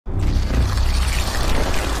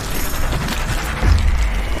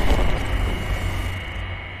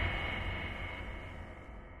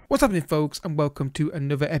What's happening, folks, and welcome to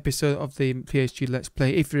another episode of the PSG Let's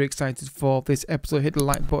Play. If you're excited for this episode, hit the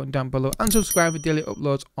like button down below and subscribe for daily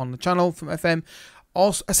uploads on the channel from FM.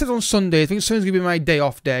 Also, I said on Sundays, I think Sunday's going to be my day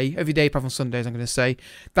off day. Every day apart from Sundays, I'm going to say.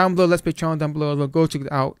 Down below, Let's Play channel down below as well. Go check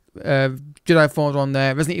it out. Jedi Falls on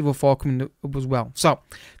there. Resident Evil 4 coming up as well. So,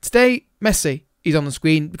 today, Messi is on the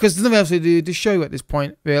screen because there's nothing else to show you at this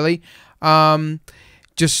point, really.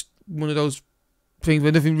 Just one of those things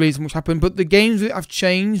where nothing really so much happened, but the games have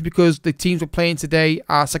changed because the teams we're playing today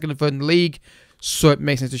are second and third in the league, so it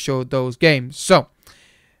makes sense to show those games. So,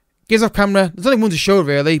 games off camera, there's only one to show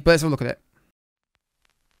really, but let's have a look at it.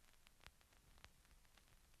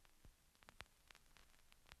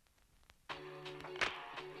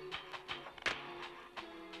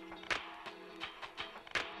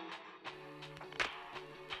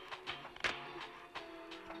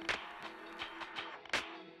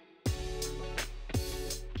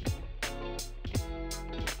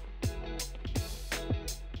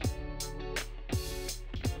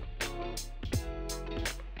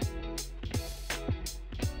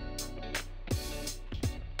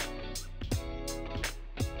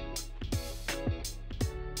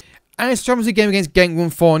 And it's a Champions League game against Genk, won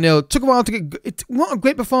 4-0. Took a while to get it. Not a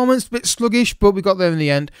great performance, a bit sluggish, but we got there in the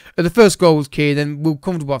end. The first goal was key, and then we were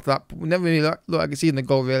comfortable after that. But we never really looked like seeing the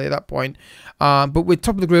goal really at that point. But we're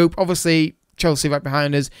top of the group, obviously Chelsea right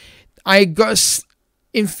behind us.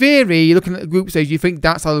 In theory, looking at the group stage, you think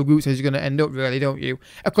that's how the group stage is going to end up, really, don't you?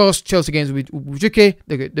 Of course, Chelsea games will be tricky.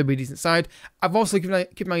 They'll be a decent side. I've also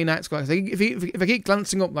kept my United score. If I keep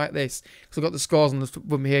glancing up like this, because I've got the scores on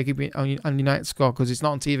with me here, keeping on United score because it's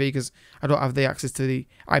not on TV because I don't have the access to the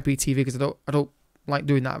IPTV because I don't like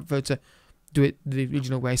doing that. I prefer to do it the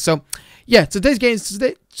regional way. So, yeah, today's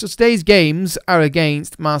games are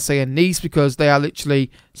against Marseille and Nice because they are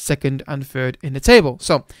literally second and third in the table.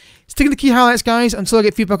 So, sticking to the key highlights, guys, until I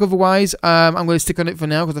get feedback otherwise. I'm going to stick on it for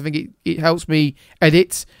now because I think it helps me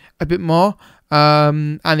edit a bit more.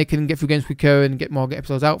 And it can get through games quicker and get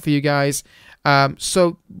episodes out for you guys.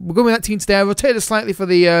 So, we're going with that team today. I rotated it slightly for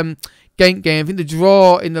the Genk game. I think the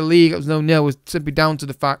draw in the league, it was 0-0, was simply down to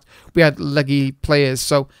the fact we had leggy players.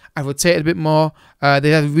 So, I rotated a bit more.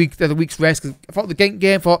 They had a week's rest because I thought the Genk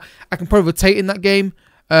game, I can probably rotate in that game.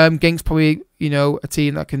 Genk's probably, a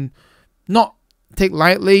team that can not take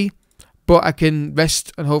lightly, but I can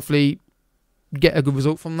rest and hopefully get a good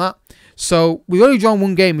result from that. So, we've only drawn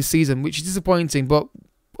one game this season, which is disappointing, but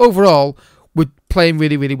overall, we're playing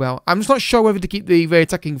really, really well. I'm just not sure whether to keep the very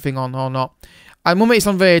attacking thing on or not. At the moment, it's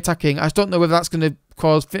on very attacking. I just don't know whether that's going to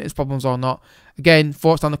cause fitness problems or not. Again,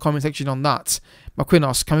 thoughts down in the comment section on that.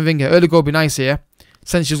 Marquinhos, Camavinga, early goal would be nice here.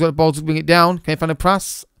 Sensio's got the ball to bring it down. Can he find a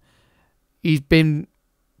pass? He's been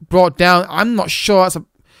brought down. I'm not sure that's a...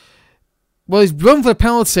 Well, he's run for the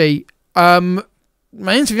penalty. My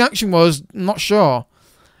instant reaction was not sure.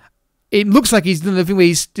 It looks like he's done the thing where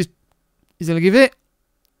he's going to give it.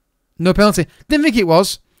 No penalty. Didn't think it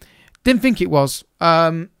was.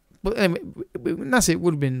 But anyway, that's it.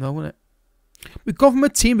 Would have been though, wouldn't it? We've gone from a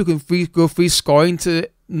team who can go free scoring to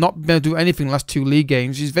not be able to do anything in the last two league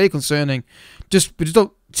games, which is very concerning. We just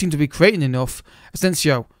don't seem to be creating enough.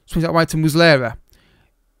 Asensio swings out wide to Muslera.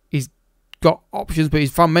 He's got options, but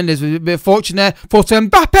he's found Mendes with a bit of fortune there. Forward to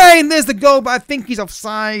Mbappe, and there's the goal, but I think he's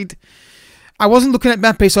offside. I wasn't looking at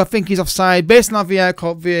Mbappe, so I think he's offside. Based on our VAR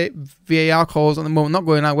calls at the moment, not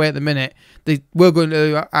going our way at the minute. They were going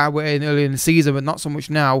our way earlier in the season, but not so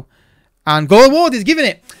much now. And goal award is giving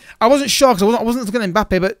it. I wasn't sure because I wasn't looking at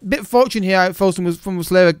Mbappe, but a bit of fortune here. It falls from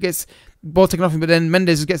Muslera, gets ball taken off him, but then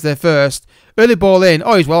Mendes gets there first. Early ball in.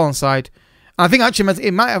 Oh, he's well onside. And I think actually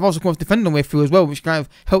it might have also come off defending way through as well, which kind of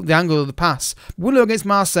helped the angle of the pass. 1-0 against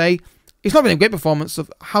Marseille. It's not been a great performance. So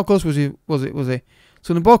how close was he?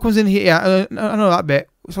 So the ball comes in here. Yeah, I know that bit.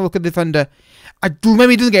 Let's have a look at the defender. I do remember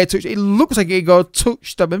he doesn't get a touch. It looks like he got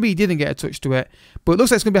touched. Maybe he didn't get a touch to it. But it looks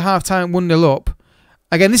like it's going to be half time, 1-0 up.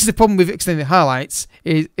 Again, this is the problem with extended highlights.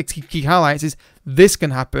 Key highlights is this can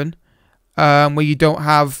happen where you don't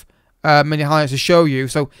have many highlights to show you.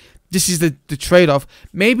 So this is the trade-off.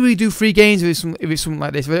 Maybe we do 3 games if it's something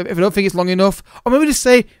like this. If I don't think it's long enough, or maybe just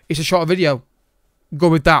say it's a shorter video. Go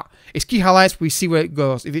with that. It's key highlights. We see where it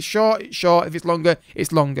goes. If it's short, it's short. If it's longer,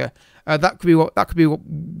 it's longer. That could be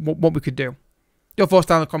what we could do. Your thoughts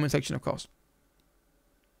down in the comment section, of course.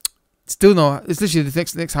 Still no. It's literally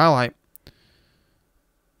the next highlight.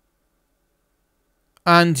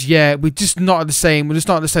 And yeah, we're just not at the same. We're just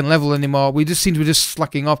not at the same level anymore. We just seem to be just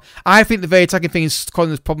slacking off. I think the very attacking thing is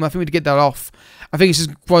causing this problem. I think we need to get that off. I think it's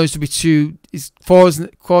just going to be too. It's causing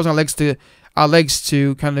our legs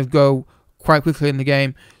to kind of go quite quickly in the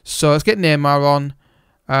game. So let's get Neymar on.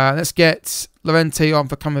 Let's get Lorente on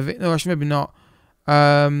for Kamavic. No, actually, maybe not.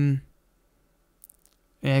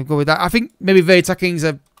 Yeah, go with that. I think maybe very attacking is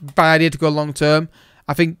a bad idea to go long term.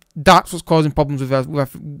 I think that's what's causing problems with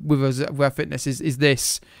our fitness is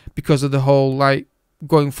this, because of the whole like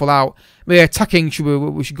going full out. Maybe attacking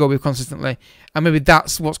we should go with consistently, and maybe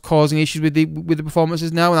that's what's causing issues with the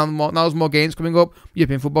performances now. And now there's more games coming up.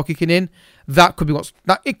 European football kicking in. That could be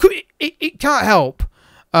it can't help.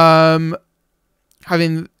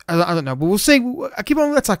 Having I don't know, but we'll see. I keep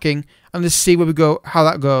on attacking and just see where we go, how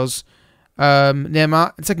that goes.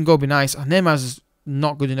 Neymar, the second goal would be nice. Oh, Neymar's is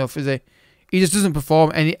not good enough, is he? He just doesn't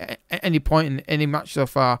perform any point in any match so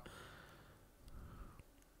far.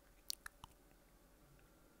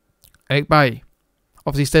 Eric Bailly,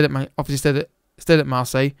 obviously stayed at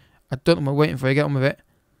Marseille. I don't know what I'm waiting for. Get on with it.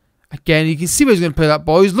 Again, you can see where he's going to play that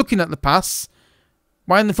ball. He's looking at the pass.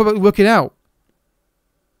 Why isn't the fullback working out?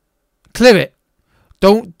 Clear it.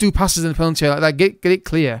 Don't do passes in the penalty area like that. Get it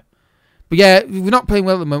clear. But yeah, we're not playing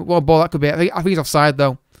well at the moment. What a ball that could be. I think he's offside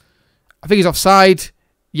though. I think he's offside.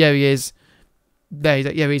 Yeah, he is. There,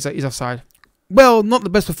 he's offside. Well, not the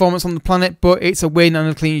best performance on the planet, but it's a win and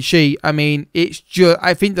a clean sheet. I mean, it's just.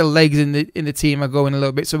 I think the legs in the team are going a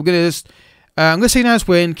little bit. So we're gonna just. I'm gonna say a nice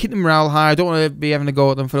win. Keep the morale high. I don't want to be having a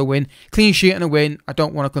go at them for a win. Clean sheet and a win. I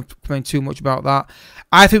don't want to complain too much about that.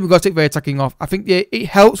 I think we've got to take very attacking off. I think it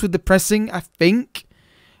helps with the pressing. I think.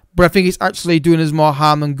 But I think it's actually doing us more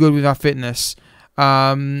harm than good with our fitness.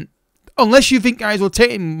 Unless you think guys will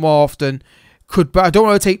take it more often, but I don't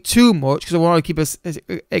want to take too much because I want to keep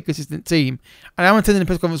a consistent team. And I'm attending the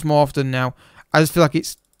press conference more often now. I just feel like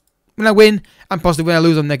it's when I win, I'm positive. When I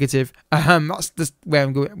lose, I'm negative. That's just where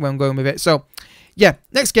I'm going with it. So, yeah,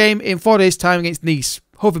 next game in 4 days' time against Nice.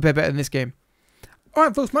 Hopefully, play better than this game. All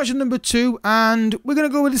right, folks, match number 2, and we're going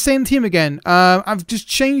to go with the same team again. I've just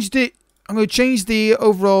changed it. I'm going to change the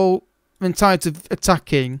overall mentality of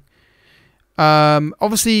attacking.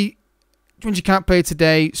 Obviously, Twenty can't play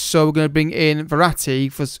today, so we're going to bring in Verratti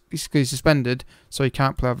because he's suspended, so he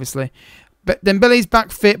can't play, obviously. But then Dembele's back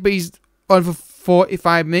fit, but he's on for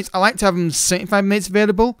 45 minutes. I like to have him 75 minutes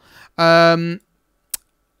available. But I'm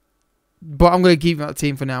going to keep him out the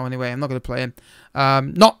team for now anyway. I'm not going to play him.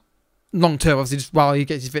 Not long term, obviously, just while he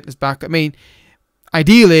gets his fitness back. I mean,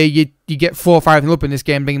 ideally, you get 4 or 5 up in this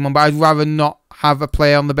game, bring him on, but I'd rather not have a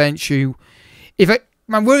player on the bench who...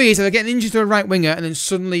 my worry is if I get an injury to a right winger and then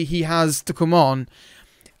suddenly he has to come on,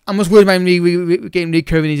 I'm just worried about him getting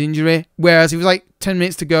recovering his injury. Whereas if it was like 10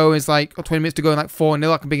 minutes to go, it's like, or 20 minutes to go and like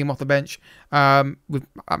 4-0, I can bring him off the bench at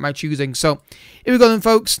my choosing. So here we go then,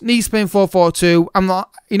 folks. Nice playing 4-4-2. I'm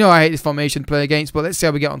not, I hate this formation to play against, but let's see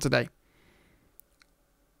how we get on today.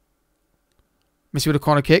 Messi with a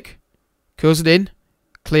corner kick. Curls it in.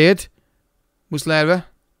 Cleared. Muslera.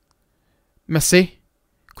 Messi.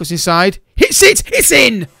 Cuts inside. Hits it! It's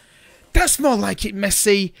in! That's more like it,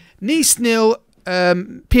 Messi. Nice 0.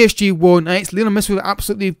 PSG 1. And it's Lionel Messi with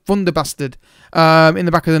absolutely thunderbastard in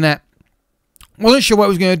the back of the net. Wasn't sure what he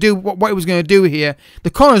was going to do. What he was going to do here. The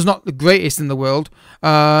corner's not the greatest in the world.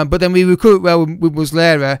 But then we recruit well with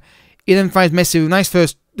Muslera. He then finds Messi with a nice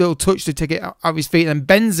first little touch to take it out of his feet and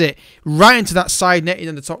bends it right into that side netting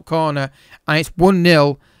in the top corner. And it's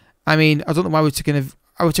 1-0. I mean, I don't know why we're taking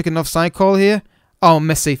an offside call here. Oh,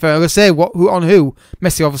 Messi. Fair. I was going to say, on who?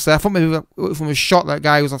 Messi, obviously. I thought maybe from a shot that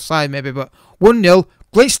guy was offside, maybe. But 1-0.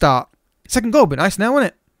 Great start. Second goal would be nice now,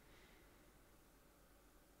 wouldn't it?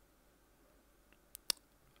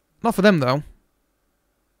 Not for them, though.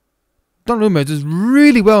 Donnarumma does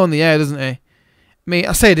really well in the air, doesn't he? I mean,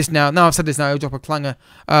 I say this now. Now I've said this now, he'll drop a clanger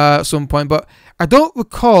at some point. But I don't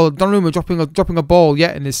recall Donnarumma dropping a ball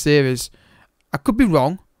yet in this series. I could be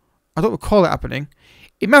wrong. I don't recall it happening.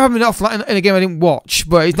 It might have happened in a game I didn't watch,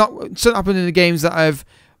 but it's not certainly happened in the games that I've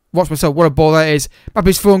watched myself. What a ball that is.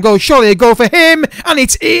 Mbappe's through and goal. Surely a goal for him. And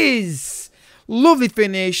it is. Lovely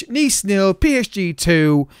finish. Nice 0. PSG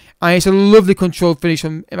 2. And it's a lovely controlled finish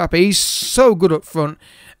from Mbappe. He's so good up front.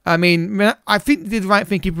 I mean, I think they did the right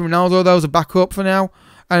thing keeping Ronaldo. That was a backup for now.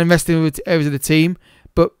 And investing with areas of the team.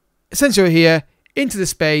 But essentially here, into the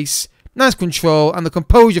space. Nice control and the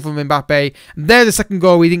composure from Mbappe. There's the second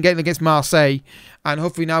goal we didn't get against Marseille. And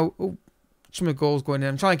hopefully now, some of the goals going in.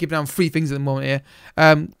 I'm trying to keep an eye on 3 things at the moment here.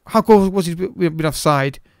 How close was he been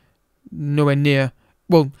offside? Nowhere near.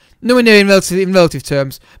 Well, nowhere near in relative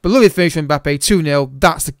terms. But lovely finish from Mbappe, 2-0.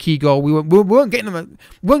 That's the key goal. We weren't getting them.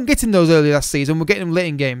 We weren't getting those early last season. We're getting them late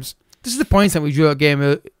in games. This is the point that we drew a game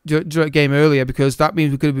earlier because that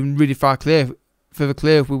means we could have been really further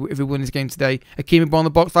clear if we win this game today. Hakimi ball in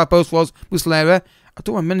the box, 5 post was Muslera. I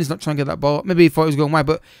don't know why Mendy's not trying to get that ball. Maybe he thought he was going wide,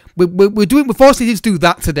 but we're forcing teams to do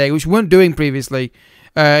that today, which we weren't doing previously.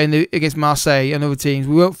 against Marseille and other teams.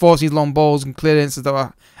 We weren't forcing these long balls and clearances that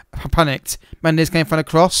were panicked. Mendes can't find a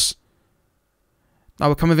cross. Now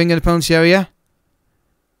we're coming in the penalty area.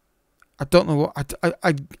 I don't know what.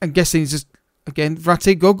 I'm guessing it's just, again,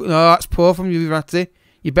 Verratti, go. No, that's poor from you, Verratti.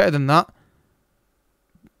 You're better than that.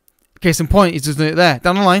 Case in point, he's just doing it there.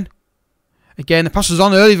 Down the line. Again, the pass was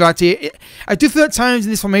on early, Verratti. I do feel at times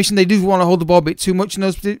in this formation they do want to hold the ball a bit too much in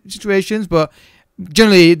those situations, but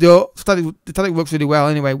generally the tactic works really well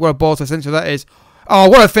anyway. What a ball to essentially that is. Oh,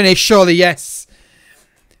 what a finish, surely, yes.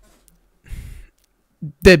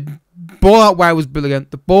 The ball out wide was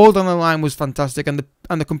brilliant. The ball down the line was fantastic, and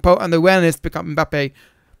the awareness to pick up Mbappe,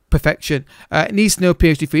 perfection. It needs no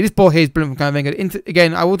PSG 3. This ball here is brilliant from Kamavinga.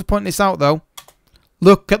 Again, I want to point this out though.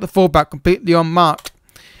 Look at the fullback completely on mark.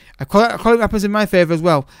 I call it happens in my favour as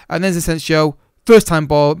well. And there's Asensio, first time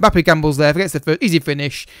ball. Mbappe gambles there, forgets the first easy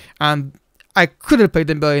finish, and I could have played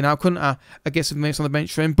Dembele now, couldn't I? I get some minutes on the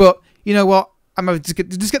bench for him, but you know what? I'm happy to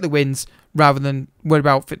just get the wins rather than worry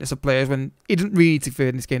about fitness of players when he doesn't really need to fit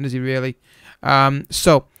in this game, does he really? Happy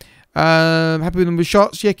with number of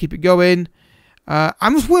shots. Yeah, keep it going. I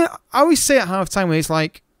always say at half time when it's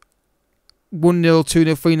like 1-0, 2-0,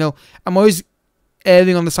 3-0, I'm always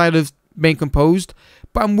erring on the side of being composed.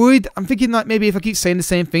 But I'm worried. I'm thinking that maybe if I keep saying the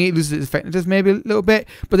same thing, it loses its effectiveness maybe a little bit.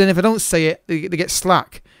 But then if I don't say it, they get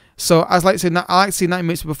slack. So I like seeing 90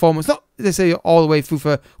 minutes of performance. Not they say all the way through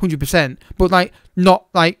for 100%, but like not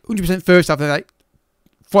like 100% first half, like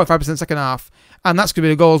 45% second half, and that's gonna be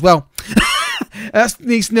the goal as well. That's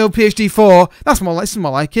needs to know PSG 4. That's more like this is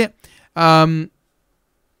more like it. Muslera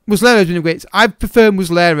has been a great. I prefer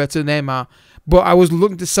Muslera to Neymar, but I was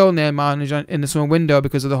looking to sell Neymar in the summer window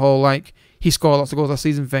because of the whole like he scored lots of goals last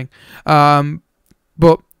season thing.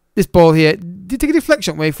 But this ball here did take a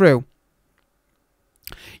deflection way through.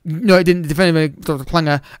 No, it didn't. Defend Dr.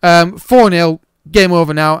 Planger. 4-0. Game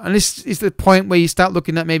over now. And this is the point where you start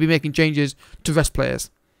looking at maybe making changes to rest players.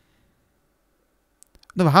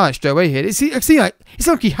 Another highlight straight away here. I see like it's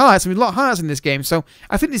not key highlights. I mean, a lot of highlights in this game. So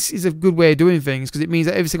I think this is a good way of doing things because it means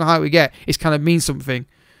that every single highlight we get is kind of means something.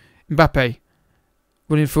 Mbappe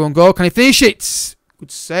running through on goal. Can he finish it? Good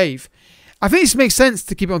save. I think this makes sense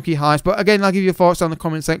to keep it on key highlights. But again, I'll give you your thoughts down in the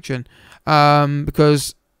comment section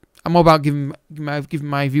because I'm all about giving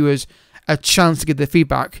my viewers a chance to get their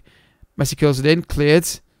feedback. Messi kills it in, cleared.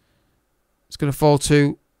 It's going to fall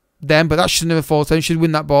to them, but that should never fall to them. Should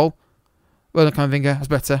win that ball. Well done, Kamavinga. That's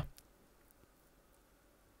better.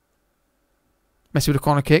 Messi with a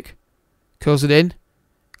corner kick. Curls it in.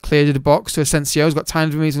 Cleared to the box to Asensio. He's got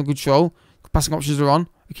time to remain on control. Passing options are on.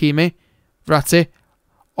 Hakimi. Verratti.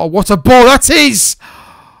 Oh, what a ball that is!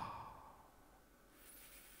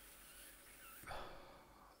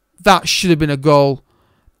 That should have been a goal.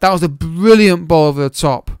 That was a brilliant ball over the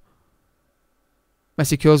top.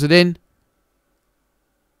 Messi curls it in.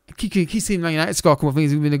 Keep seeing Man United score. I think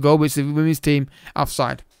it's going to be a goal, but it's the women's team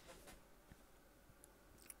offside.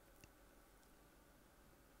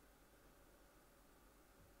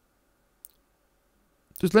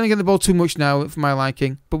 Just letting get the ball too much now for my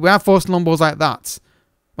liking. But we are forcing long balls like that.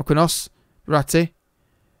 Marquinhos, Verratti,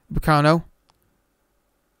 Bacano,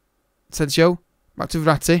 Sergio, back to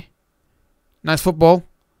Verratti. Nice football.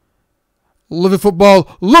 Lovely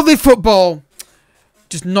football. Lovely football.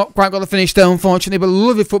 Just not quite got the finish there, unfortunately, but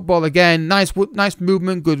lovely football again. Nice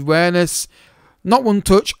movement, good awareness. Not one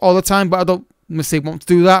touch all the time, but I don't necessarily want to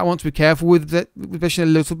do that. I want to be careful with it, especially a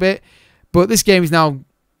little bit. But this game is now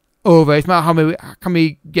over. It's about how many can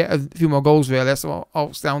we get a few more goals, really. That's all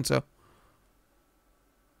it's down to.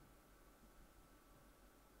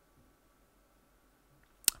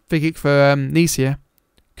 Free kick for Nice here.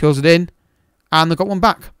 Curls it in. And they got one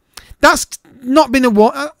back. That's not been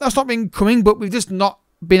that's not been coming, but we've just not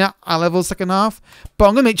been at our level second half. But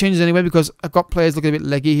I'm going to make changes anyway because I've got players looking a bit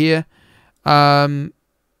leggy here. When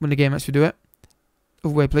the game lets me do it.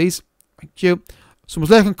 Other way, please. Thank you. So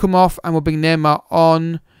Muslera can come off and we'll bring Neymar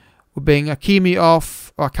on. We'll bring Hakimi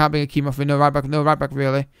off. Oh, I can't bring Hakimi off. No right back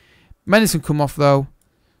really. Mendes can come off though.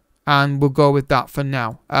 And we'll go with that for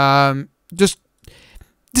now. Just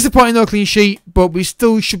disappointing, no clean sheet, but we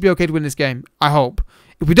still should be okay to win this game. I hope.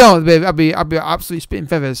 If we don't, I'd be absolutely spitting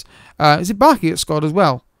feathers. Is it Barkley that scored as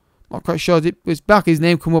well? Not quite sure. Was Barkley's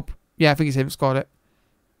name come up? Yeah, I think it's him that scored it.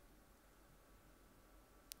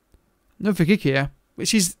 No free kick here,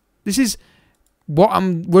 which is this is what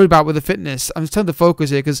I'm worried about with the fitness. I'm just telling the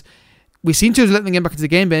focus here because we seem to have let them get back into the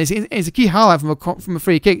game, but it's a key highlight from a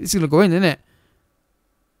free kick. This is going to go in, isn't it?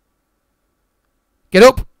 Get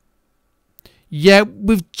up. Yeah,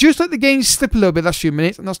 we've just let the game slip a little bit last few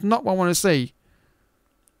minutes, and that's not what I want to see.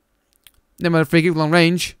 Then we had a free kick long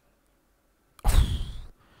range.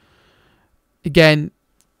 again,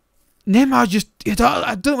 Neymar just,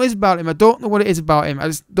 I don't know what it is about him. I don't know what it is about him. I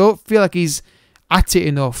just don't feel like he's at it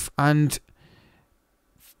enough. And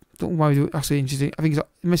I don't know why we actually interesting. I think he's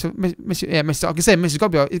missed. Yeah, missed. I can say missed. He's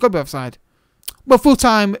got to be offside. Well, full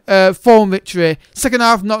time, 4-1 victory. Second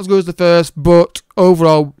half not as good as the first, but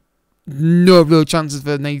overall, no real chances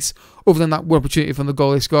for Nice other than that one opportunity from the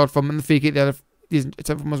goal they scored from and the free kick they had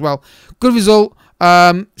from as well. Good result.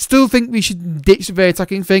 Still think we should ditch the very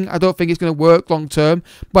attacking thing. I don't think it's going to work long term,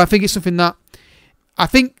 but I think it's something that I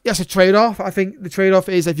think that's a trade-off. I think the trade-off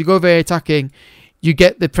is if you go very attacking, you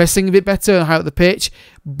get the pressing a bit better and higher up the pitch,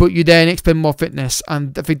 but you then expend more fitness,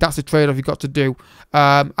 and I think that's the trade-off you've got to do.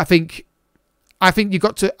 I think you've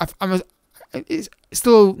got to. It's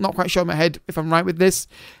still not quite sure in my head if I'm right with this,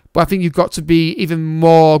 but I think you've got to be even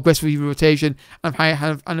more aggressive with your rotation and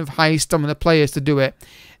have high stamina players to do it.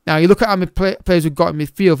 Now you look at how many players we've got in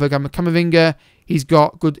midfield. For example, Camavinga, he's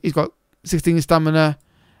got 16 stamina.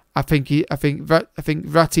 I think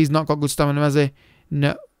Verratti's not got good stamina, has he?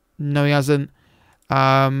 No, he hasn't.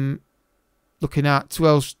 Looking at who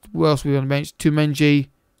else we on the bench? Tumenji,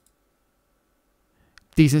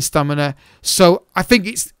 decent stamina. So I think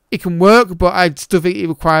it can work, but I still think it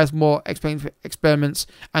requires more experiments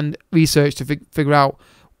and research to figure out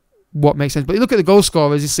what makes sense. But you look at the goal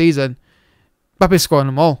scorers this season, Mbappe's scoring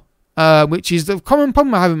them all, which is the common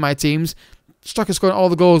problem I have in my teams. Strikers scoring all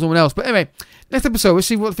the goals, no one else. But anyway, next episode, we'll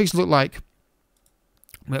see what the fixtures look like.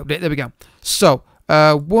 Update, there we go. So,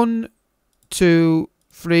 1, 2,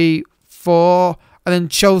 3, 4, and then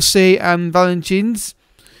Chelsea and Valenciennes,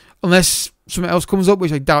 unless something else comes up,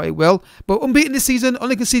 which I doubt it will. But unbeaten this season,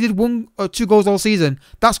 only conceded 1 or 2 goals all season.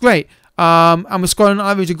 That's great. And we're scoring on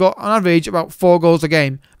average about 4 goals a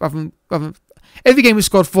game. Every game we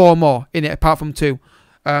scored 4 or more in it, apart from 2.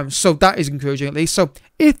 So that is encouraging at least. So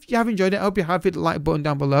if you have enjoyed it, I hope you have hit the like button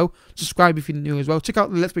down below. Subscribe if you're new as well. Check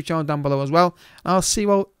out the Let's Play channel down below as well. And I'll see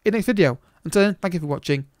you all in the next video. Until then, thank you for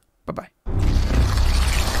watching. Bye bye.